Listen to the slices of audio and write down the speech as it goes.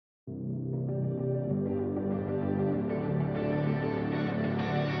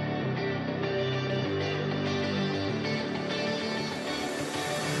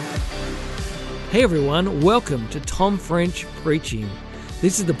Hey everyone, welcome to Tom French Preaching.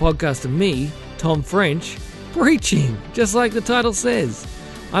 This is the podcast of me, Tom French, preaching, just like the title says.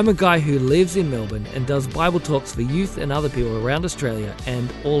 I'm a guy who lives in Melbourne and does Bible talks for youth and other people around Australia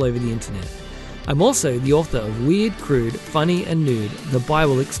and all over the internet. I'm also the author of Weird, Crude, Funny and Nude, The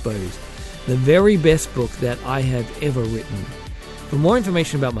Bible Exposed, the very best book that I have ever written. For more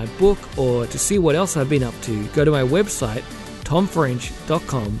information about my book or to see what else I've been up to, go to my website,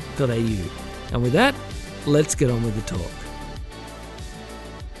 tomfrench.com.au. And with that, let's get on with the talk.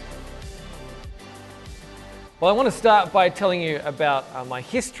 Well, I want to start by telling you about my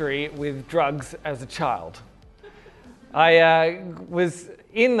history with drugs as a child. I was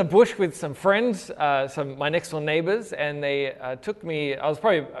in the bush with some friends, my next door neighbors, and they took me. I was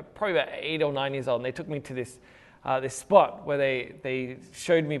probably about 8 or 9 years old, and they took me to this spot where they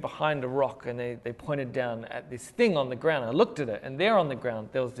showed me behind a rock, and they pointed down at this thing on the ground. I looked at it, and there on the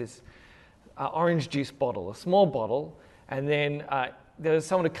ground there was this orange juice bottle, a small bottle, and then there was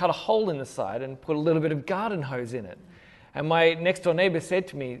someone who cut a hole in the side and put a little bit of garden hose in it. And my next door neighbor said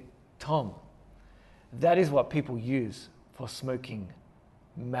to me, "Tom, that is what people use for smoking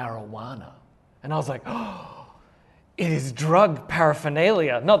marijuana." And I was like, "Oh, it is drug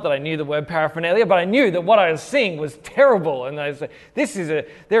paraphernalia." Not that I knew the word paraphernalia, but I knew that what I was seeing was terrible. And I was like,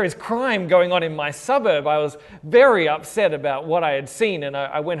 there is crime going on in my suburb. I was very upset about what I had seen, and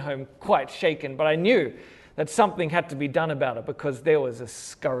I went home quite shaken. But I knew that something had to be done about it because there was a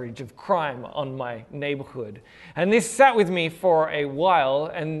scourge of crime on my neighborhood. And this sat with me for a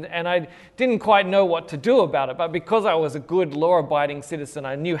while, and I didn't quite know what to do about it. But because I was a good law-abiding citizen,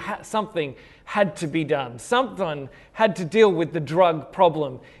 I knew something had to be done. Someone had to deal with the drug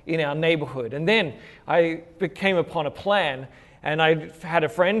problem in our neighborhood. And then I came upon a plan, and I had a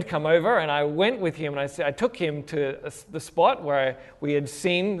friend come over, and I went with him, and I took him to the spot where we had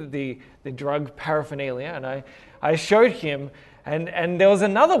seen the drug paraphernalia, and I showed him, and there was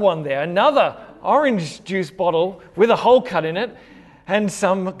another one there, another orange juice bottle with a hole cut in it, and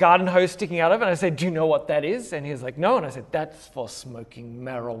some garden hose sticking out of it. And I said, "Do you know what that is?" And he was like, "No." And I said, "That's for smoking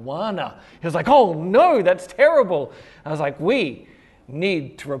marijuana." He was like, "Oh no, that's terrible." I was like, "We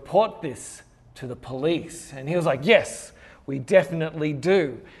need to report this to the police." And he was like, "Yes, we definitely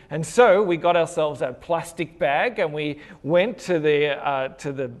do." And so we got ourselves a plastic bag, and we went to the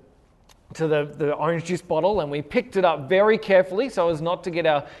orange juice bottle, and we picked it up very carefully so as not to get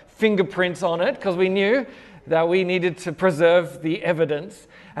our fingerprints on it, because we knew that we needed to preserve the evidence.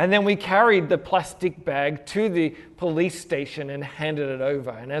 And then we carried the plastic bag to the police station and handed it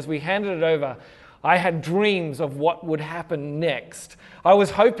over. And as we handed it over, I had dreams of what would happen next. I was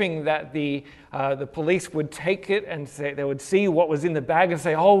hoping that the police would take it and they would see what was in the bag and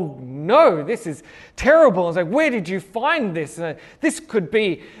say, "Oh no, this is terrible." I was like, "Where did you find this?" This could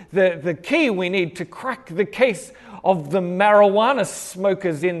be the key we need to crack the case of the marijuana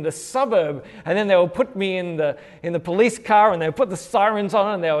smokers in the suburb. And then they would put me in the police car, and they would put the sirens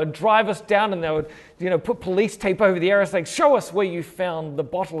on, and they would drive us down, and they would put police tape over the area, like, "Show us where you found the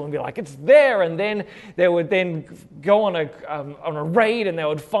bottle," and be like, "It's there." And then they would then go on a raid, and they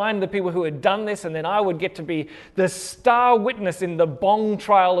would find the people who had done this, and then I would get to be the star witness in the bong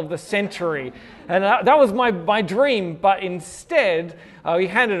trial of the century. And that was my dream. But instead, we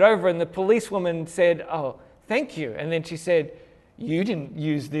handed it over, and the policewoman said, "Oh, thank you." And then she said, "You didn't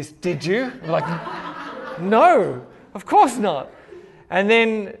use this, did you?" I'm like, "No, of course not." And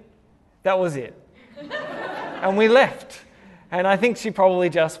then that was it. And we left. And I think she probably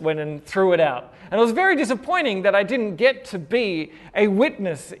just went and threw it out. And it was very disappointing that I didn't get to be a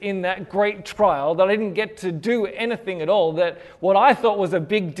witness in that great trial, that I didn't get to do anything at all, that what I thought was a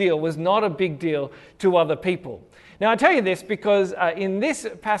big deal was not a big deal to other people. Now, I tell you this because in this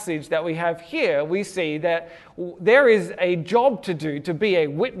passage that we have here, we see that there is a job to do to be a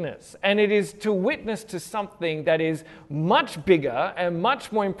witness, and it is to witness to something that is much bigger and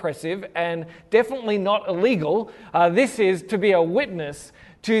much more impressive and definitely not illegal. This is to be a witness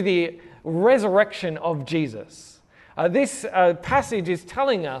to the resurrection of Jesus. This passage is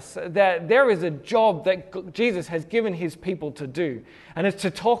telling us that there is a job that Jesus has given his people to do, and it's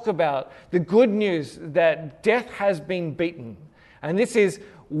to talk about the good news that death has been beaten. And this is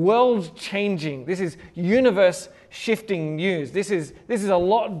world-changing. This is universe-shifting news. This is a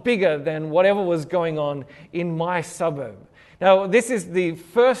lot bigger than whatever was going on in my suburb. Now, this is the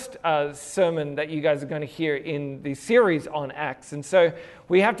first sermon that you guys are going to hear in the series on Acts, and so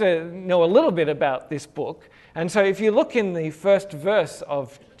we have to know a little bit about this book. And so if you look in the first verse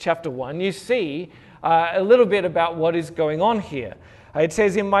of chapter 1, you see a little bit about what is going on here. It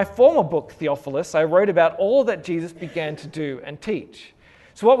says, "In my former book, Theophilus, I wrote about all that Jesus began to do and teach,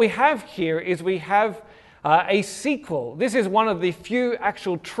 So what we have here is we have a sequel. This is one of the few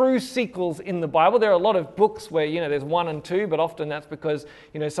actual true sequels in the Bible. There are a lot of books where, there's 1 and 2, but often that's because,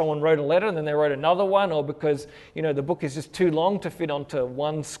 someone wrote a letter and then they wrote another one, or because, the book is just too long to fit onto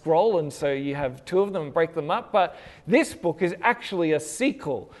one scroll, and so you have 2 of them and break them up. But this book is actually a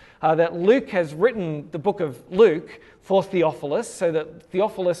sequel that Luke has written, the book of Luke, for Theophilus, so that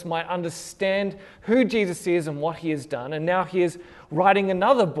Theophilus might understand who Jesus is and what he has done. And now he is writing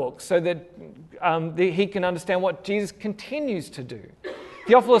another book so that he can understand what Jesus continues to do.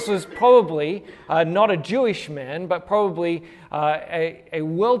 Theophilus was probably not a Jewish man, but probably a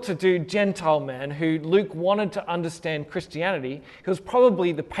well-to-do Gentile man who Luke wanted to understand Christianity. He was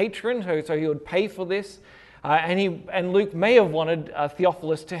probably the patron, so he would pay for this. And Luke may have wanted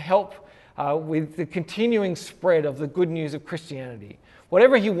Theophilus to help with the continuing spread of the good news of Christianity.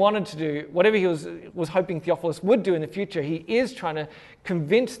 Whatever he wanted to do, whatever he was hoping Theophilus would do in the future, he is trying to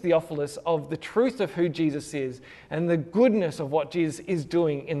convince Theophilus of the truth of who Jesus is and the goodness of what Jesus is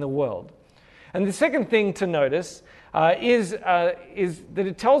doing in the world. And the second thing to notice is that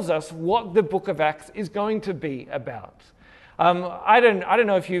it tells us what the book of Acts is going to be about. I don't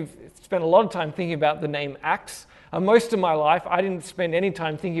know if you've spent a lot of time thinking about the name Acts. Most of my life, I didn't spend any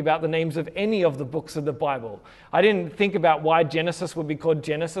time thinking about the names of any of the books of the Bible. I didn't think about why Genesis would be called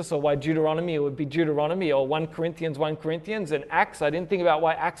Genesis, or why Deuteronomy would be Deuteronomy, or 1 Corinthians, and Acts. I didn't think about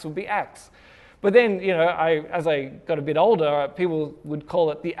why Acts would be Acts. But then, as I got a bit older, people would call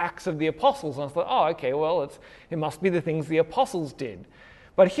it the Acts of the Apostles. And I thought, oh, okay, well, it must be the things the apostles did.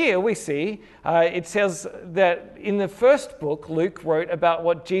 But here we see, it says that in the first book, Luke wrote about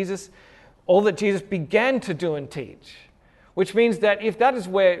all that Jesus began to do and teach, which means that if that is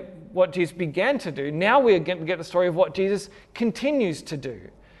what Jesus began to do, now we are going to get the story of what Jesus continues to do.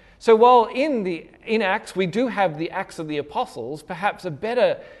 So while in Acts we do have the Acts of the Apostles, perhaps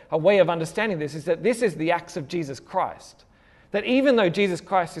a way of understanding this is that this is the Acts of Jesus Christ. That even though Jesus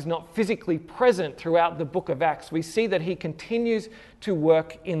Christ is not physically present throughout the book of Acts, we see that he continues to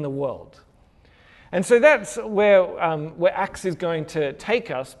work in the world. And so that's where Acts is going to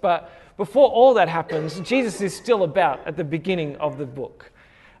take us. But before all that happens, Jesus is still about at the beginning of the book.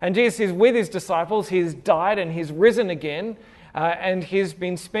 And Jesus is with his disciples. He's died and he's risen again. And he's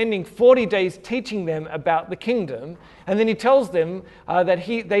been spending 40 days teaching them about the kingdom. And then he tells them that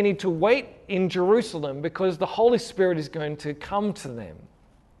they need to wait in Jerusalem because the Holy Spirit is going to come to them.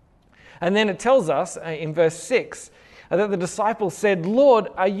 And then it tells us in verse 6 that the disciples said, "Lord,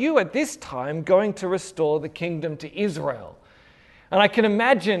 are you at this time going to restore the kingdom to Israel?" And I can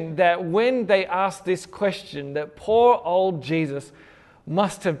imagine that when they asked this question, that poor old Jesus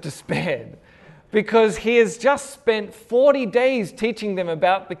must have despaired, because he has just spent 40 days teaching them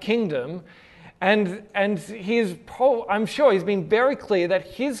about the kingdom, and I'm sure he's been very clear that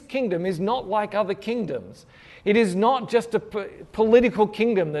his kingdom is not like other kingdoms. It is not just a political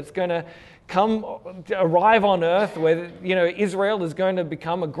kingdom that's going to arrive on earth where Israel is going to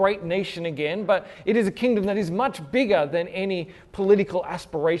become a great nation again, but it is a kingdom that is much bigger than any political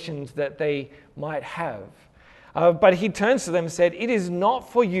aspirations that they might have. But he turns to them and said, "It is not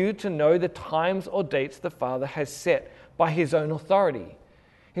for you to know the times or dates the Father has set by his own authority."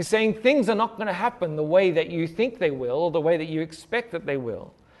 He's saying things are not going to happen the way that you think they will or the way that you expect that they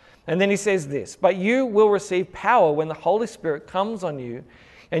will. And then he says this, "But you will receive power when the Holy Spirit comes on you,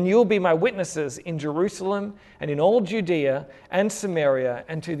 and you will be my witnesses in Jerusalem and in all Judea and Samaria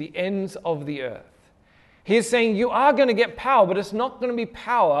and to the ends of the earth." He is saying you are going to get power, but it's not going to be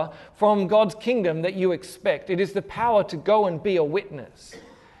power from God's kingdom that you expect. It is the power to go and be a witness.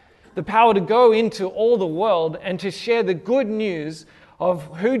 The power to go into all the world and to share the good news of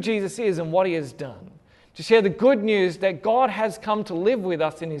who Jesus is and what he has done. To share the good news that God has come to live with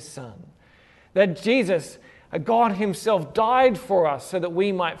us in his Son. That Jesus, God himself, died for us so that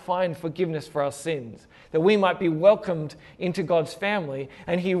we might find forgiveness for our sins. That we might be welcomed into God's family.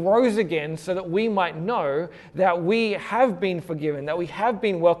 And he rose again so that we might know that we have been forgiven, that we have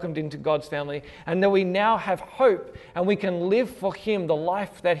been welcomed into God's family, and that we now have hope and we can live for him the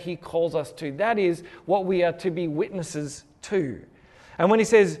life that he calls us to. That is what we are to be witnesses to. And when he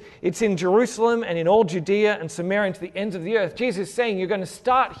says it's in Jerusalem and in all Judea and Samaria and to the ends of the earth, Jesus is saying you're going to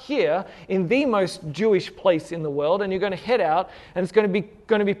start here in the most Jewish place in the world, and you're going to head out, and it's going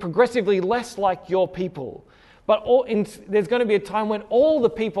to be progressively less like your people. But there's going to be a time when all the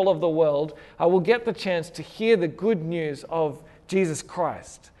people of the world will get the chance to hear the good news of Jesus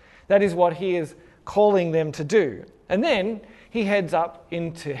Christ. That is what he is calling them to do. And then he heads up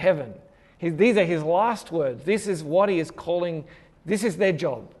into heaven. These are his last words. This is what he is calling. This is their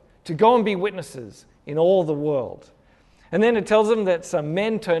job, to go and be witnesses in all the world. And then it tells them that some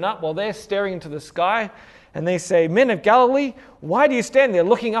men turn up while they're staring into the sky, and they say, "Men of Galilee, why do you stand there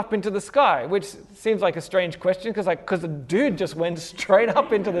looking up into the sky?" Which seems like a strange question, because the dude just went straight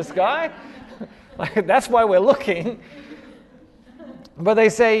up into the sky. That's why we're looking. But they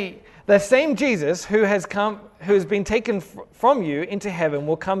say, "The same Jesus who has been taken from you into heaven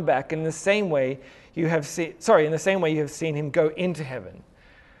will come back in the same way you have seen him go into heaven."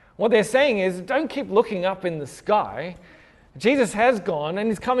 What they're saying is, don't keep looking up in the sky. Jesus has gone and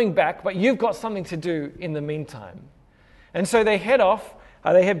he's coming back, but you've got something to do in the meantime. And so they head off,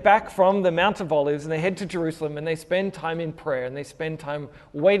 they head back from the Mount of Olives, and they head to Jerusalem, and they spend time in prayer, and they spend time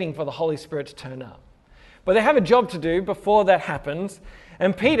waiting for the Holy Spirit to turn up. But they have a job to do before that happens,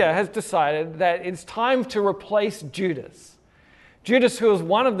 and Peter has decided that it's time to replace Judas. Judas, who was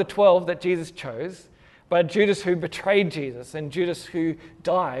one of the 12 that Jesus chose, but Judas who betrayed Jesus and Judas who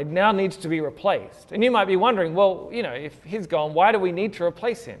died now needs to be replaced. And you might be wondering, well, if he's gone, why do we need to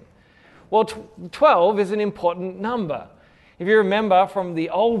replace him? Well, 12 is an important number. If you remember from the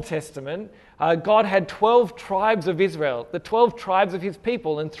Old Testament, God had 12 tribes of Israel, the 12 tribes of his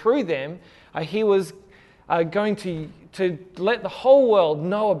people, and through them he was going to let the whole world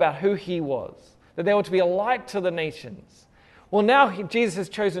know about who he was, that they were to be a light to the nations. Well, now Jesus has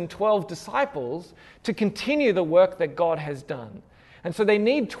chosen 12 disciples to continue the work that God has done. And so they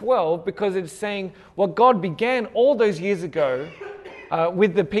need 12 because it's saying what God began all those years ago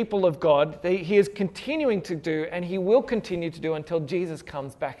with the people of God, he is continuing to do, and he will continue to do until Jesus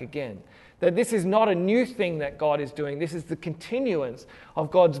comes back again. That this is not a new thing that God is doing. This is the continuance of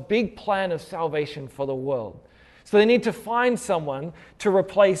God's big plan of salvation for the world. So they need to find someone to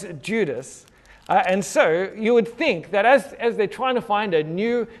replace Judas. And so you would think that as they're trying to find a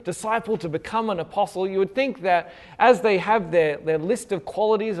new disciple to become an apostle, you would think that as they have their list of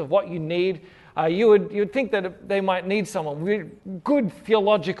qualities of what you need, you would think that they might need someone with good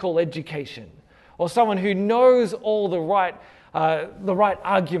theological education, or someone who knows all the right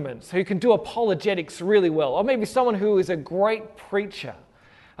arguments, who can do apologetics really well, or maybe someone who is a great preacher.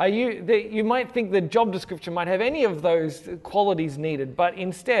 You might think the job description might have any of those qualities needed, but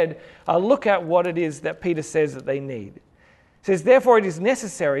instead, look at what it is that Peter says that they need. It says, "Therefore it is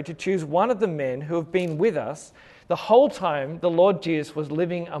necessary to choose one of the men who have been with us the whole time the Lord Jesus was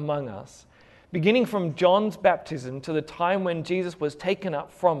living among us, beginning from John's baptism to the time when Jesus was taken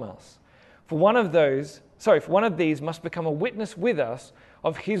up from us. For one of these must become a witness with us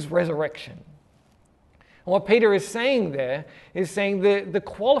of his resurrection." And what Peter is saying there is saying the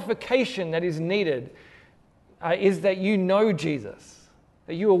qualification that is needed is that you know Jesus,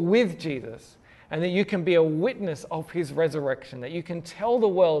 that you are with Jesus, and that you can be a witness of his resurrection, that you can tell the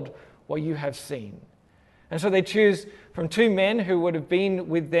world what you have seen. And so they choose from two men who would have been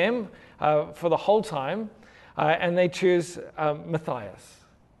with them for the whole time, and they choose Matthias.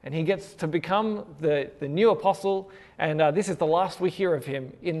 And he gets to become the new apostle, and this is the last we hear of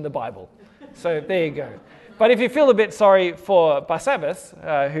him in the Bible. So there you go. But if you feel a bit sorry for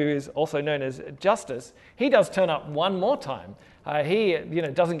Barsabbas, who is also known as Justus, he does turn up one more time. He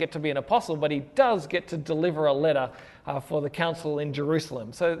doesn't get to be an apostle, but he does get to deliver a letter for the council in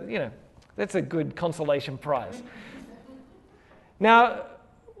Jerusalem. So, that's a good consolation prize. Now,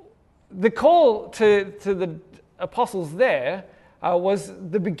 the call to the apostles there was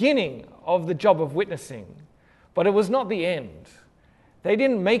the beginning of the job of witnessing, but it was not the end. They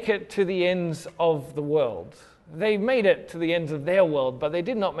didn't make it to the ends of the world. They made it to the ends of their world, but they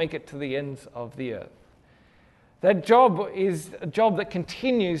did not make it to the ends of the earth. That job is a job that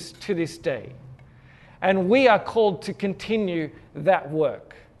continues to this day. And we are called to continue that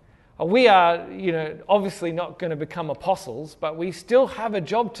work. We are, obviously not going to become apostles, but we still have a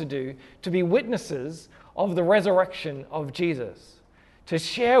job to do to be witnesses of the resurrection of Jesus, to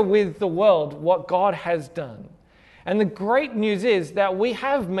share with the world what God has done. And the great news is that we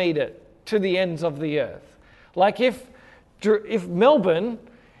have made it to the ends of the earth. Like if Melbourne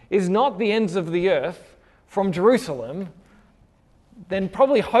is not the ends of the earth from Jerusalem, then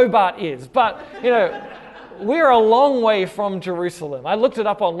probably Hobart is. But, we're a long way from Jerusalem. I looked it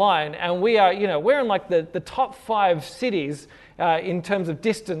up online, and we are, we're in like the top 5 cities in terms of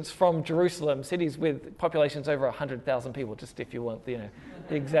distance from Jerusalem, cities with populations over 100,000 people, just if you want the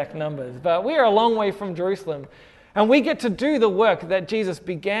exact numbers. But we are a long way from Jerusalem. And we get to do the work that Jesus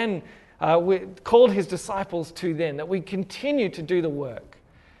began, called his disciples to then, that we continue to do the work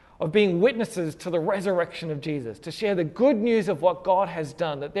of being witnesses to the resurrection of Jesus, to share the good news of what God has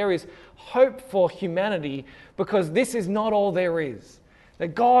done, that there is hope for humanity because this is not all there is.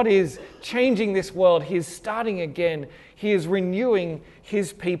 That God is changing this world. He is starting again. He is renewing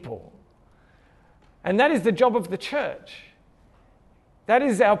his people. And that is the job of the church. That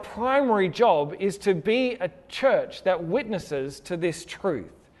is our primary job, is to be a church that witnesses to this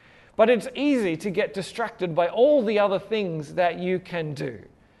truth. But it's easy to get distracted by all the other things that you can do.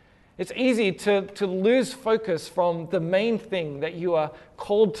 It's easy to lose focus from the main thing that you are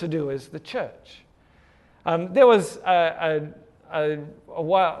called to do as the church. There was a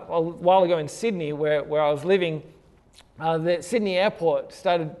while ago in Sydney where I was living, the Sydney airport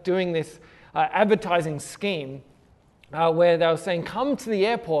started doing this advertising scheme where they were saying, come to the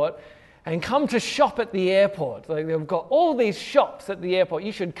airport and come to shop at the airport. Like, they've got all these shops at the airport.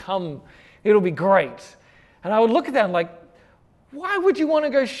 You should come. It'll be great. And I would look at that and like, why would you want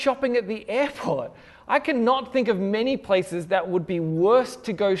to go shopping at the airport? I cannot think of many places that would be worse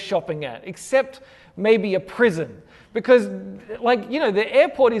to go shopping at, except maybe a prison. Because, the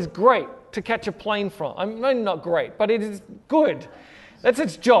airport is great to catch a plane from. I mean, not great, but it is good. That's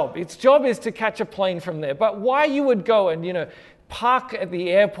its job. Its job is to catch a plane from there. But why you would go and, park at the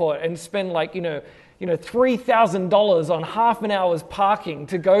airport and spend $3,000 on half an hour's parking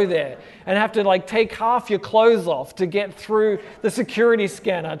to go there and have to take half your clothes off to get through the security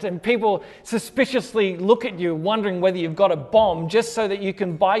scanner, and people suspiciously look at you wondering whether you've got a bomb just so that you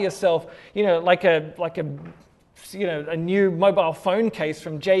can buy yourself, a new mobile phone case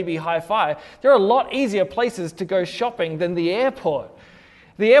from JB Hi-Fi. There are a lot easier places to go shopping than the airport.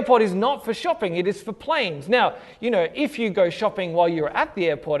 The airport is not for shopping, it is for planes. Now, if you go shopping while you're at the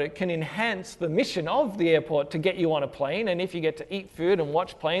airport, it can enhance the mission of the airport to get you on a plane. And if you get to eat food and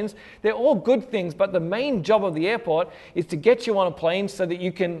watch planes, they're all good things. But the main job of the airport is to get you on a plane so that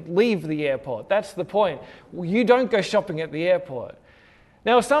you can leave the airport. That's the point. You don't go shopping at the airport.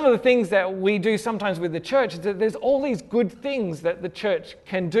 Now, some of the things that we do sometimes with the church is that there's all these good things that the church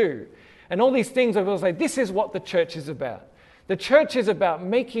can do. And all these things, I will say, this is what the church is about. The church is about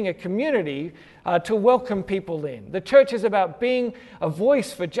making a community to welcome people in. The church is about being a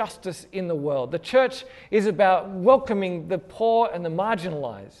voice for justice in the world. The church is about welcoming the poor and the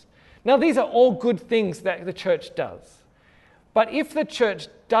marginalized. Now, these are all good things that the church does. But if the church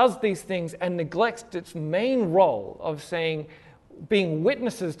does these things and neglects its main role of being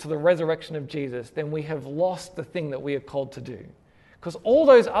witnesses to the resurrection of Jesus, then we have lost the thing that we are called to do. Because all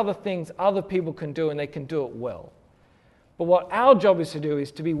those other things other people can do, and they can do it well. But what our job is to do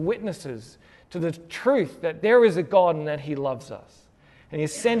is to be witnesses to the truth that there is a God and that He loves us. And He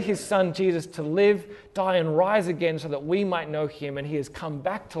has sent His Son Jesus to live, die, and rise again so that we might know Him, and He has come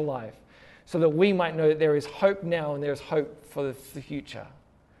back to life so that we might know that there is hope now and there is hope for the future.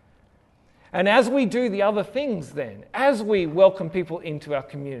 And as we do the other things then, as we welcome people into our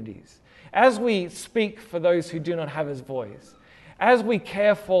communities, as we speak for those who do not have His voice, as we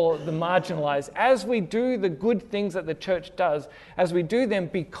care for the marginalized, as we do the good things that the church does, as we do them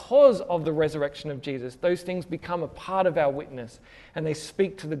because of the resurrection of Jesus, those things become a part of our witness, and they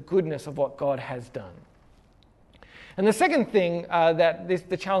speak to the goodness of what God has done. And the second thing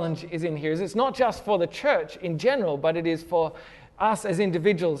the challenge is in here is it's not just for the church in general, but it is for us as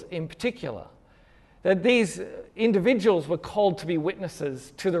individuals in particular. That these individuals were called to be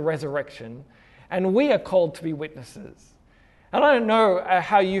witnesses to the resurrection, and we are called to be witnesses. And I don't know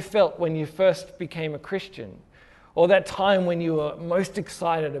how you felt when you first became a Christian, or that time when you were most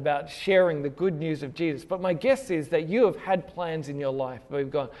excited about sharing the good news of Jesus. But my guess is that you have had plans in your life where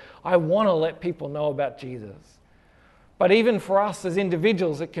you've gone, I want to let people know about Jesus. But even for us as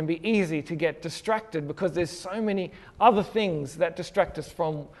individuals, it can be easy to get distracted because there's so many other things that distract us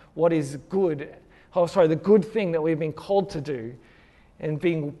from what is good. The good thing that we've been called to do, and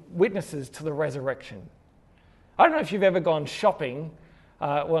being witnesses to the resurrection. I don't know if you've ever gone shopping.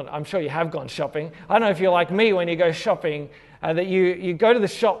 Well, I'm sure you have gone shopping. I don't know if you're like me when you go shopping, that you go to the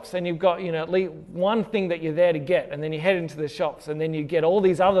shops and you've got at least one thing that you're there to get, and then you head into the shops and then you get all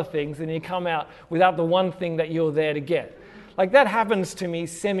these other things and you come out without the one thing that you're there to get. Like, that happens to me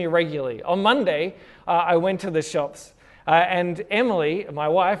semi-regularly. On Monday, I went to the shops and Emily, my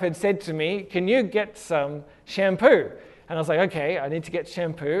wife, had said to me, can you get some shampoo? And I was like, okay, I need to get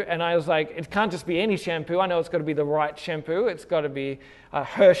shampoo. And I was like, it can't just be any shampoo. I know it's got to be the right shampoo. It's got to be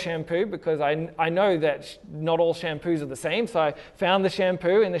her shampoo, because I know that not all shampoos are the same. So I found the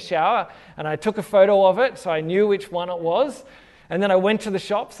shampoo in the shower and I took a photo of it so I knew which one it was. And then I went to the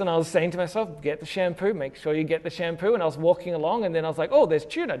shops and I was saying to myself, get the shampoo, make sure you get the shampoo. And I was walking along and then I was like, oh, there's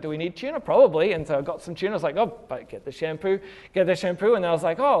tuna. Do we need tuna? Probably. And so I got some tuna. I was like, oh, but get the shampoo. And then I was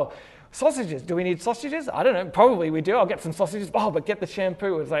like, oh, sausages. Do we need sausages? I don't know. Probably we do. I'll get some sausages. Oh, but get the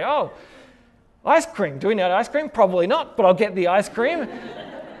shampoo. It's like, oh, ice cream. Do we need ice cream? Probably not, but I'll get the ice cream.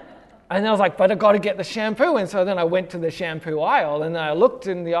 And I was like, but I got to get the shampoo. And so then I went to the shampoo aisle, and then I looked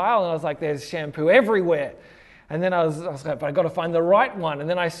in the aisle, and I was like, there's shampoo everywhere. And then I was like, but I got to find the right one. And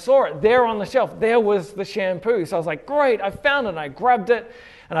then I saw it there on the shelf. There was the shampoo. So I was like, great, I found it. And I grabbed it,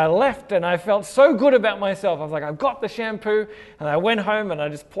 and I left, and I felt so good about myself. I was like, I've got the shampoo. And I went home, and I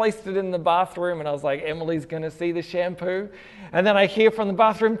just placed it in the bathroom, and I was like, Emily's going to see the shampoo. And then I hear from the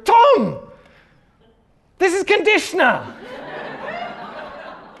bathroom, Tom, this is conditioner.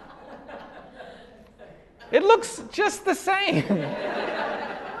 It looks just the same.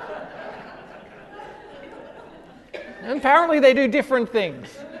 And apparently they do different things.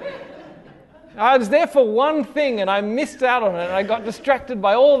 I was there for one thing and I missed out on it, and I got distracted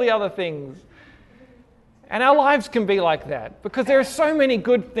by all the other things. And our lives can be like that because there are so many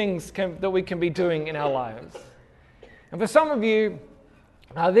good things that we can be doing in our lives. And for some of you,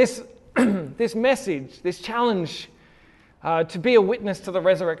 this message, this challenge to be a witness to the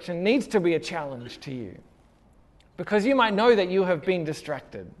resurrection needs to be a challenge to you. Because you might know that you have been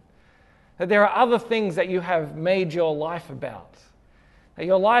distracted, that there are other things that you have made your life about, that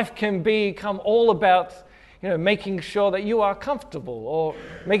your life can become all about, making sure that you are comfortable, or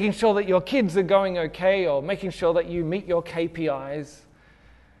making sure that your kids are going okay, or making sure that you meet your KPIs.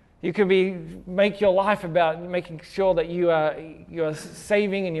 You can make your life about making sure that you are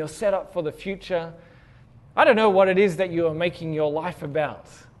saving and you're set up for the future. I don't know what it is that you are making your life about.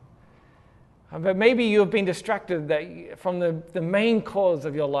 But maybe you have been distracted from the main cause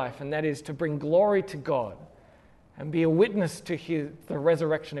of your life, and that is to bring glory to God and be a witness to the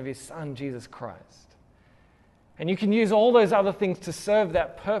resurrection of his Son, Jesus Christ. And you can use all those other things to serve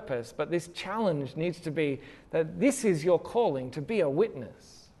that purpose, but this challenge needs to be that this is your calling, to be a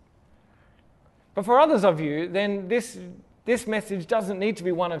witness. But for others of you, then this message doesn't need to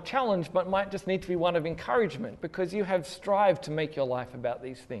be one of challenge, but might just need to be one of encouragement, because you have strived to make your life about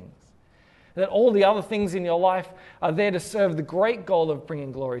these things. That all the other things in your life are there to serve the great goal of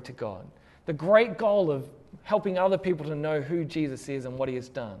bringing glory to God, the great goal of helping other people to know who Jesus is and what he has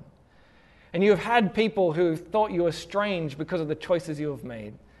done. And you have had people who thought you were strange because of the choices you have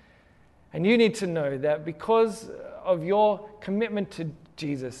made. And you need to know that because of your commitment to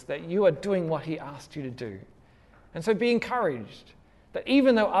Jesus, that you are doing what he asked you to do. And so be encouraged that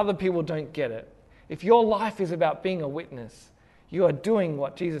even though other people don't get it, if your life is about being a witness, you are doing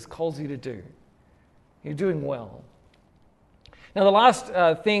what Jesus calls you to do. You're doing well. Now, the last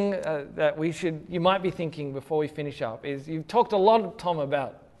thing that you might be thinking before we finish up is, you've talked a lot, Tom,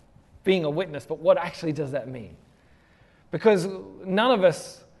 about being a witness, but what actually does that mean? Because none of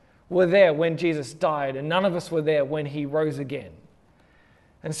us were there when Jesus died, and none of us were there when he rose again.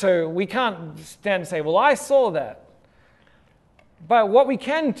 And so we can't stand and say, well, I saw that. But what we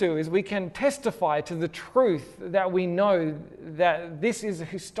can do is we can testify to the truth that we know that this is a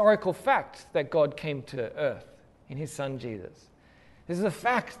historical fact that God came to earth in his Son Jesus. This is a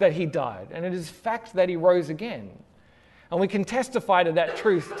fact that he died, and it is a fact that he rose again. And we can testify to that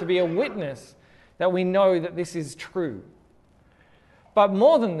truth to be a witness that we know that this is true. But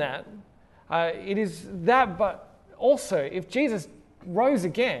more than that, it is that, but also if Jesus rose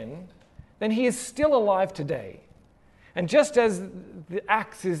again, then he is still alive today. And just as the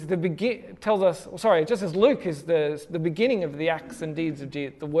Acts is just as Luke is the beginning of the acts and deeds of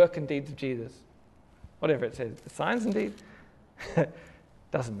Jesus, the work and deeds of Jesus, whatever it says, the signs and deeds,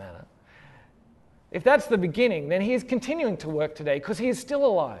 doesn't matter. If that's the beginning, then he is continuing to work today because he is still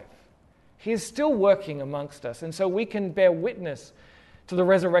alive. He is still working amongst us, and so we can bear witness to the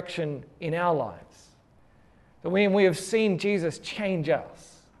resurrection in our lives. That we have seen Jesus change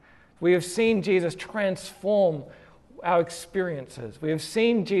us. We have seen Jesus transform our experiences. We have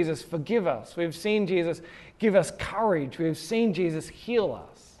seen Jesus forgive us. We have seen Jesus give us courage. We have seen Jesus heal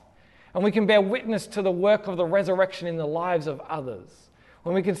us. And we can bear witness to the work of the resurrection in the lives of others.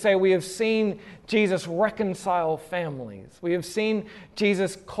 When we can say we have seen Jesus reconcile families. We have seen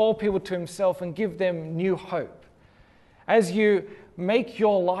Jesus call people to himself and give them new hope. As you make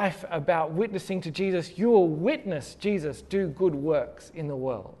your life about witnessing to Jesus, you will witness Jesus do good works in the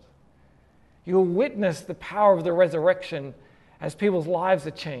world. You will witness the power of the resurrection as people's lives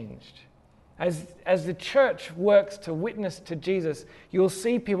are changed. As the church works to witness to Jesus, you'll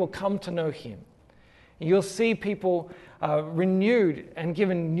see people come to know him. You'll see people renewed and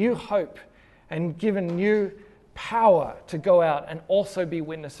given new hope and given new power to go out and also be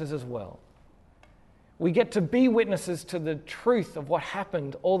witnesses as well. We get to be witnesses to the truth of what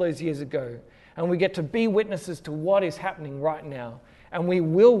happened all those years ago, and we get to be witnesses to what is happening right now. And we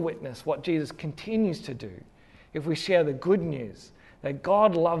will witness what Jesus continues to do if we share the good news that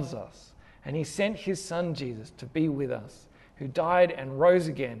God loves us and he sent his Son Jesus to be with us, who died and rose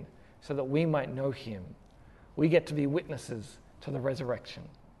again so that we might know him. We get to be witnesses to the resurrection.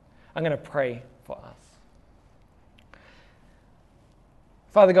 I'm going to pray for us.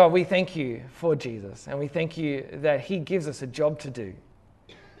 Father God, we thank you for Jesus, and we thank you that he gives us a job to do,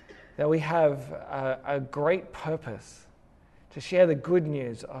 that we have a great purpose to share the good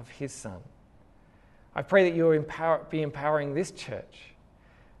news of his Son. I pray that you'll be empowering this church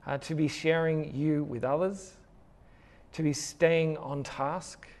to be sharing you with others, to be staying on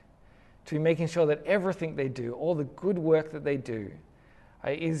task, to be making sure that everything they do, all the good work that they do,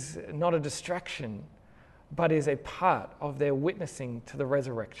 is not a distraction, but is a part of their witnessing to the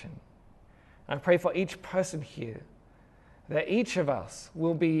resurrection. I pray for each person here that each of us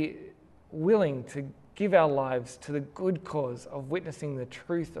will be willing to give our lives to the good cause of witnessing the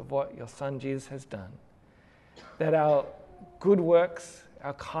truth of what your Son Jesus has done. That our good works,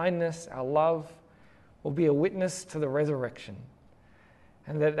 our kindness, our love will be a witness to the resurrection,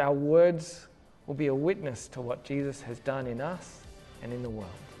 and that our words will be a witness to what Jesus has done in us and in the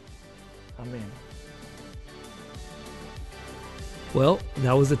world. Amen. Well,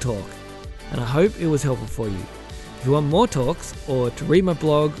 that was the talk, and I hope it was helpful for you. If you want more talks, or to read my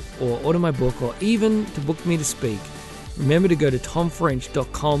blog, or order my book, or even to book me to speak, remember to go to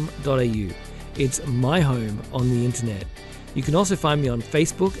tomfrench.com.au. It's my home on the internet. You can also find me on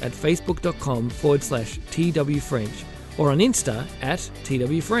Facebook at facebook.com/TWFrench, or on Insta at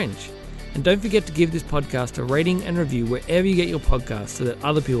TWFrench. And don't forget to give this podcast a rating and review wherever you get your podcasts so that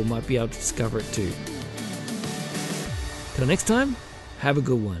other people might be able to discover it too. Till next time, have a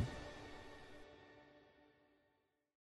good one.